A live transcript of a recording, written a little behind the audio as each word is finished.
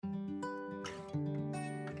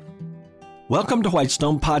Welcome to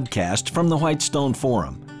Whitestone Podcast from the Whitestone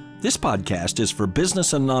Forum. This podcast is for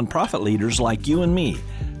business and nonprofit leaders like you and me,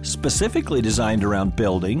 specifically designed around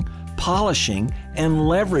building, polishing, and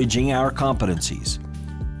leveraging our competencies.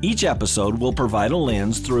 Each episode will provide a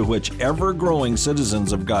lens through which ever-growing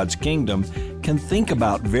citizens of God's kingdom can think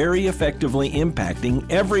about very effectively impacting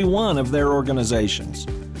every one of their organizations.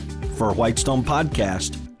 For Whitestone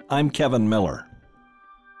Podcast, I'm Kevin Miller.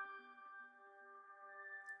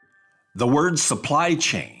 The words supply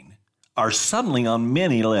chain are suddenly on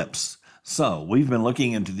many lips. So we've been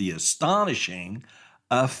looking into the astonishing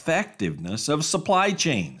effectiveness of supply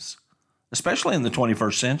chains, especially in the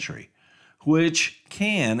 21st century, which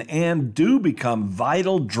can and do become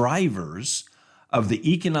vital drivers of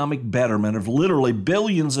the economic betterment of literally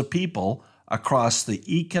billions of people across the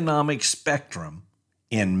economic spectrum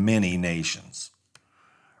in many nations.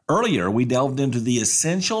 Earlier, we delved into the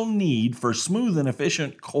essential need for smooth and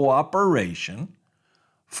efficient cooperation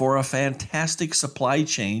for a fantastic supply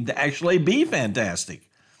chain to actually be fantastic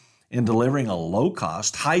in delivering a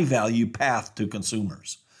low-cost, high-value path to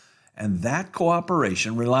consumers. And that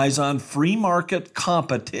cooperation relies on free market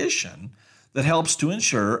competition that helps to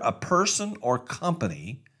ensure a person or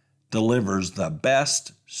company delivers the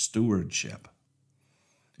best stewardship.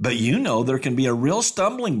 But you know there can be a real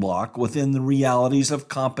stumbling block within the realities of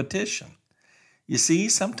competition. You see,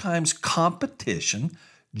 sometimes competition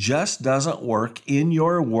just doesn't work in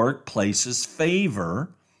your workplace's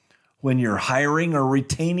favor when you're hiring or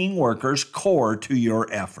retaining workers core to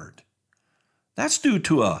your effort. That's due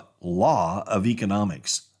to a law of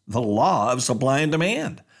economics, the law of supply and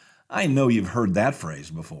demand. I know you've heard that phrase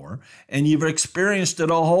before, and you've experienced it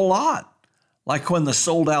a whole lot. Like when the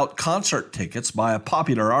sold-out concert tickets by a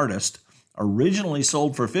popular artist originally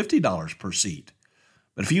sold for $50 per seat.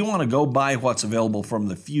 But if you want to go buy what's available from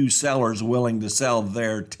the few sellers willing to sell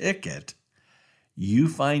their ticket, you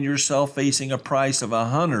find yourself facing a price of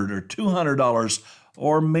 $100 or $200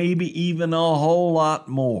 or maybe even a whole lot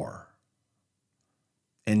more.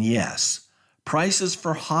 And yes, prices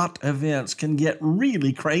for hot events can get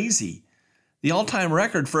really crazy. The all-time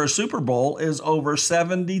record for a Super Bowl is over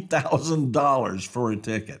 $70,000 for a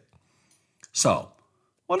ticket. So,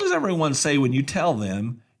 what does everyone say when you tell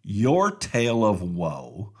them your tale of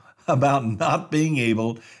woe about not being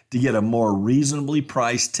able to get a more reasonably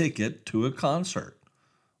priced ticket to a concert?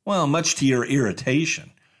 Well, much to your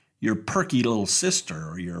irritation, your perky little sister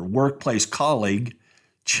or your workplace colleague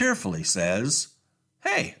cheerfully says,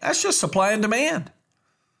 "Hey, that's just supply and demand."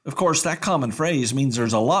 Of course, that common phrase means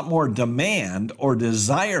there's a lot more demand or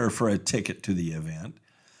desire for a ticket to the event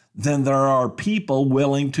than there are people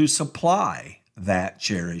willing to supply that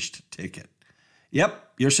cherished ticket.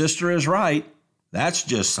 Yep, your sister is right. That's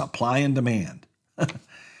just supply and demand.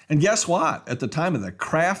 And guess what? At the time of the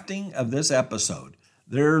crafting of this episode,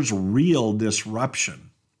 there's real disruption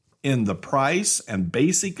in the price and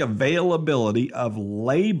basic availability of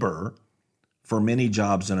labor for many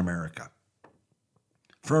jobs in America.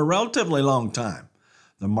 For a relatively long time,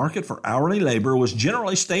 the market for hourly labor was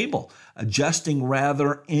generally stable, adjusting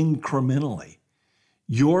rather incrementally.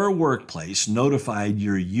 Your workplace notified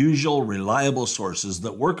your usual reliable sources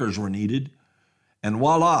that workers were needed, and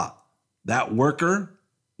voila, that worker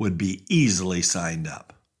would be easily signed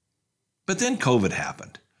up. But then COVID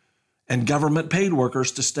happened, and government paid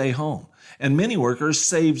workers to stay home, and many workers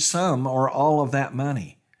saved some or all of that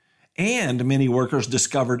money. And many workers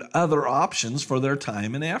discovered other options for their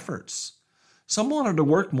time and efforts. Some wanted to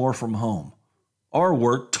work more from home or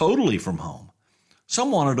work totally from home.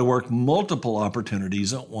 Some wanted to work multiple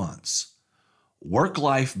opportunities at once.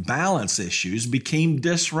 Work-life balance issues became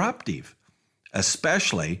disruptive,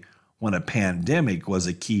 especially when a pandemic was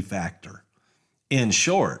a key factor. In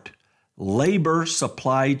short, labor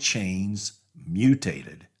supply chains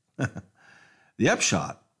mutated. The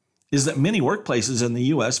upshot is that many workplaces in the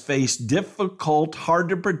U.S. face difficult, hard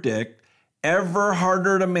to predict, ever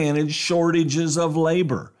harder to manage shortages of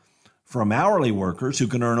labor, from hourly workers who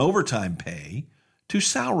can earn overtime pay to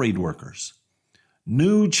salaried workers.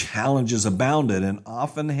 New challenges abounded and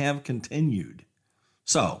often have continued.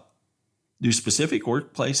 So, do specific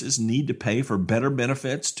workplaces need to pay for better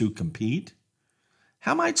benefits to compete?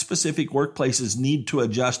 How might specific workplaces need to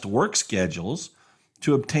adjust work schedules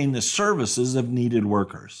to obtain the services of needed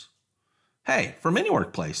workers? Hey, for many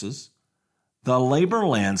workplaces, the labor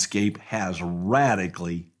landscape has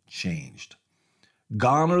radically changed.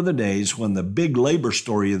 Gone are the days when the big labor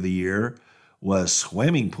story of the year was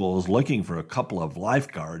swimming pools looking for a couple of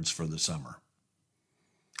lifeguards for the summer.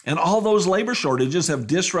 And all those labor shortages have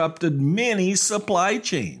disrupted many supply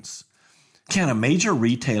chains. Can a major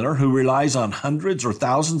retailer who relies on hundreds or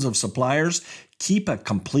thousands of suppliers keep a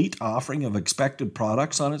complete offering of expected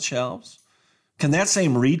products on its shelves? Can that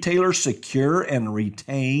same retailer secure and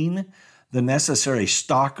retain the necessary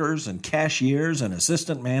stockers and cashiers and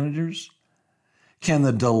assistant managers? Can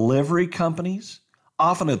the delivery companies,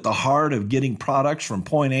 often at the heart of getting products from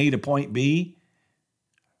point A to point B,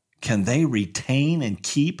 can they retain and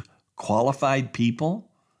keep qualified people?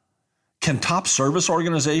 Can top service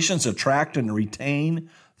organizations attract and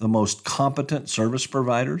retain the most competent service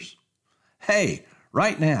providers? Hey,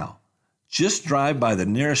 right now, just drive by the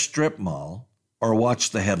nearest strip mall or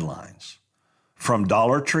watch the headlines. From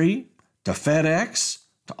Dollar Tree to FedEx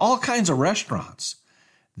to all kinds of restaurants,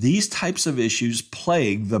 these types of issues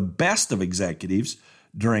plague the best of executives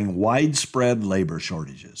during widespread labor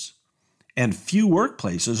shortages. And few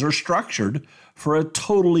workplaces are structured for a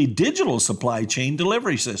totally digital supply chain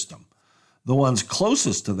delivery system. The ones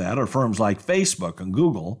closest to that are firms like Facebook and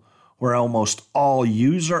Google, where almost all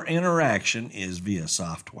user interaction is via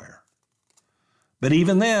software. But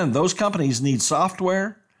even then, those companies need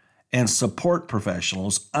software and support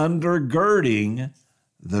professionals undergirding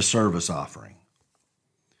the service offering.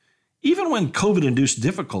 Even when COVID-induced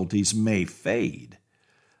difficulties may fade,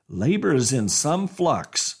 labor is in some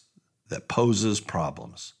flux that poses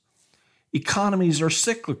problems. Economies are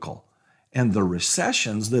cyclical, and the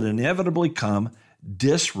recessions that inevitably come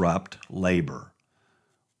disrupt labor.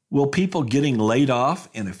 Will people getting laid off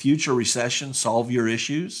in a future recession solve your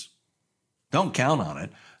issues? Don't count on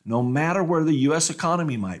it. No matter where the U.S.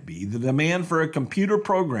 economy might be, the demand for a computer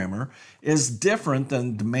programmer is different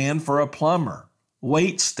than demand for a plumber,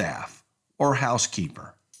 wait staff, or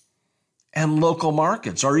housekeeper. And local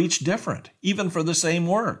markets are each different, even for the same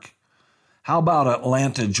work. How about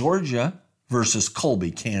Atlanta, Georgia versus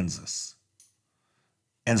Colby, Kansas?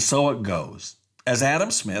 And so it goes. As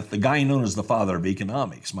Adam Smith, the guy known as the father of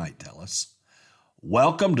economics, might tell us,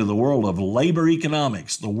 welcome to the world of labor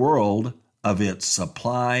economics, the world of its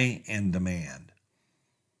supply and demand.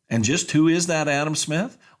 And just who is that Adam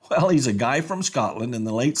Smith? Well, he's a guy from Scotland in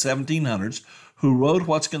the late 1700s who wrote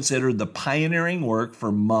what's considered the pioneering work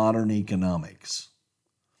for modern economics.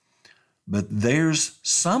 But there's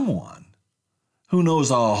someone who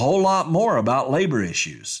knows a whole lot more about labor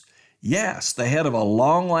issues. Yes, the head of a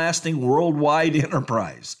long-lasting worldwide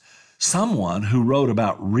enterprise. Someone who wrote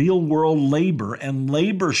about real-world labor and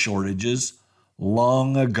labor shortages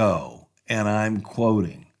long ago. And I'm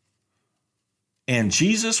quoting, "And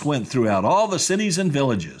Jesus went throughout all the cities and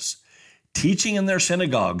villages, teaching in their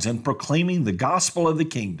synagogues and proclaiming the gospel of the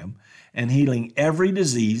kingdom and healing every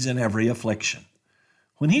disease and every affliction.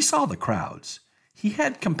 When he saw the crowds, he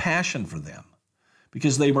had compassion for them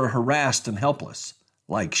because they were harassed and helpless,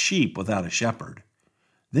 like sheep without a shepherd.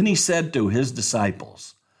 Then he said to his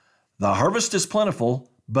disciples, 'The harvest is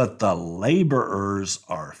plentiful, but the laborers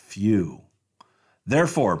are few.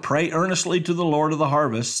 Therefore, pray earnestly to the Lord of the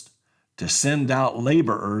harvest to send out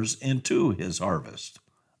laborers into his harvest.'"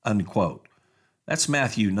 Unquote. That's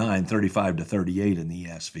Matthew 9:35-38 in the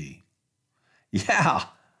ESV. Yeah,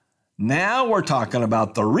 now we're talking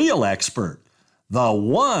about the real expert, the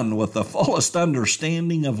one with the fullest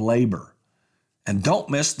understanding of labor. And don't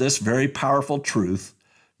miss this very powerful truth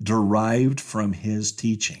derived from his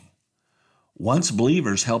teaching. Once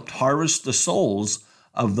believers helped harvest the souls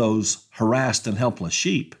of those harassed and helpless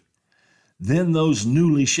sheep, then those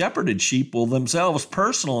newly shepherded sheep will themselves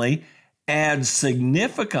personally add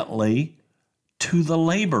significantly to the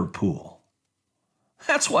labor pool.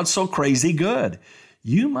 That's what's so crazy good.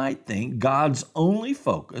 You might think God's only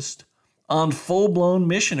focused on full-blown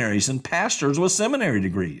missionaries and pastors with seminary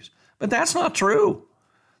degrees, but that's not true.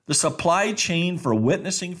 The supply chain for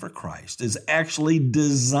witnessing for Christ is actually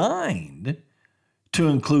designed to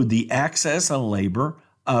include the access and labor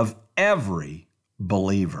of every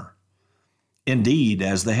believer. Indeed,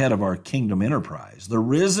 as the head of our kingdom enterprise, the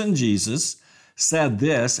risen Jesus said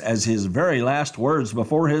this as his very last words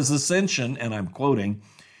before his ascension, and I'm quoting,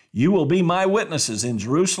 "You will be my witnesses in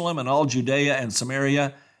Jerusalem and all Judea and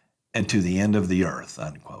Samaria and to the end of the earth,"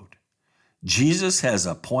 unquote. Jesus has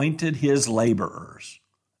appointed his laborers,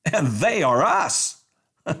 and they are us.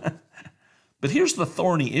 But here's the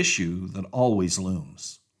thorny issue that always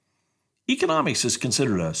looms. Economics is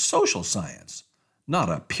considered a social science, not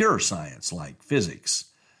a pure science like physics.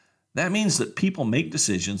 That means that people make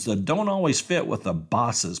decisions that don't always fit with the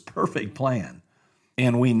boss's perfect plan.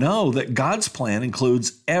 And we know that God's plan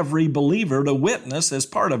includes every believer to witness as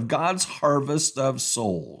part of God's harvest of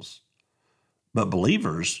souls. But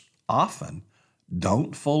believers often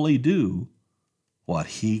don't fully do what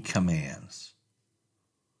he commands.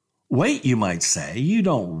 Wait, you might say, you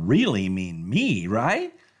don't really mean me,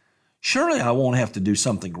 right? Surely I won't have to do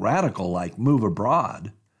something radical like move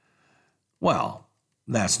abroad. Well,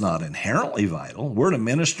 that's not inherently vital. We're to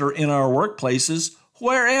minister in our workplaces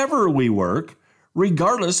wherever we work,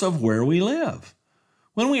 regardless of where we live.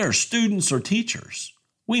 When we are students or teachers,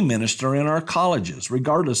 we minister in our colleges,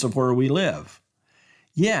 regardless of where we live.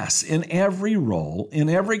 Yes, in every role, in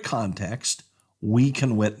every context, we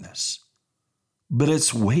can witness. But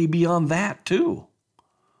it's way beyond that, too.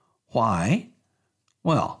 Why?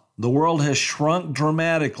 Well, the world has shrunk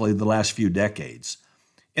dramatically the last few decades.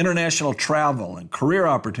 International travel and career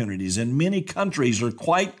opportunities in many countries are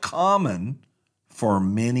quite common for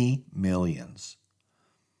many millions.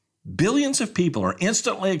 Billions of people are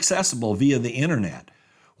instantly accessible via the internet,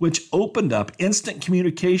 which opened up instant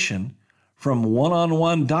communication from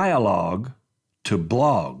one-on-one dialogue to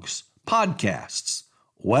blogs, podcasts,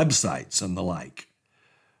 websites, and the like.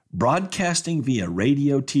 Broadcasting via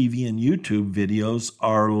radio, TV, and YouTube videos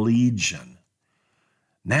are legion.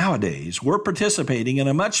 Nowadays, we're participating in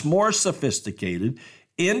a much more sophisticated,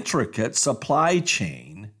 intricate supply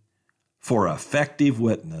chain for effective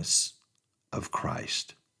witness of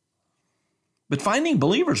Christ. But finding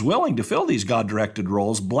believers willing to fill these God-directed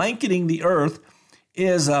roles, blanketing the earth,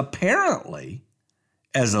 is apparently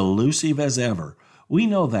as elusive as ever. We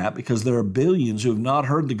know that because there are billions who have not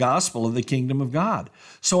heard the gospel of the kingdom of God.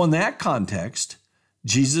 So in that context,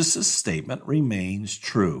 Jesus' statement remains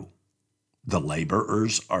true. The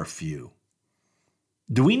laborers are few.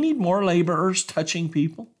 Do we need more laborers touching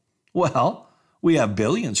people? Well, we have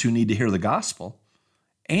billions who need to hear the gospel,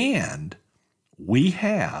 and we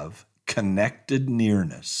have connected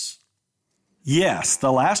nearness. Yes,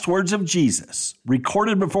 the last words of Jesus,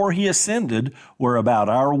 recorded before he ascended, were about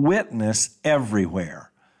our witness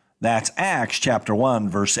everywhere. That's Acts chapter 1,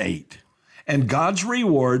 verse 8. And God's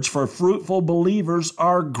rewards for fruitful believers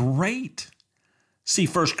are great. See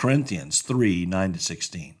 1 Corinthians 3,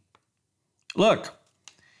 9-16. Look,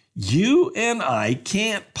 you and I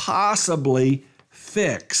can't possibly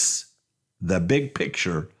fix the big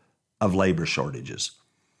picture of labor shortages.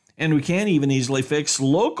 And we can't even easily fix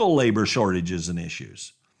local labor shortages and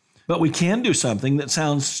issues. But we can do something that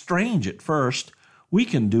sounds strange at first. We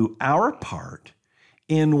can do our part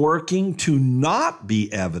in working to not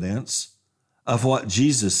be evidence of what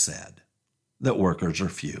Jesus said, that workers are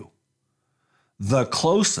few. The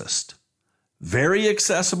closest, very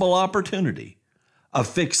accessible opportunity of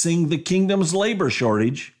fixing the kingdom's labor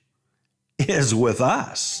shortage is with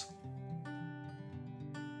us.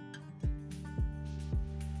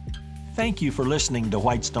 Thank you for listening to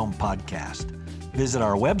Whitestone Podcast. Visit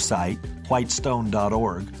our website,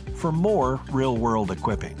 whitestone.org, for more real-world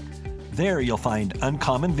equipping. There you'll find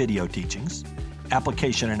uncommon video teachings,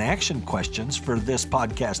 application and action questions for this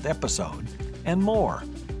podcast episode, and more.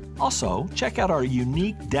 Also, check out our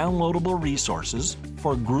unique downloadable resources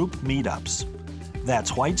for group meetups.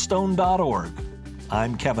 That's whitestone.org.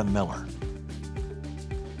 I'm Kevin Miller.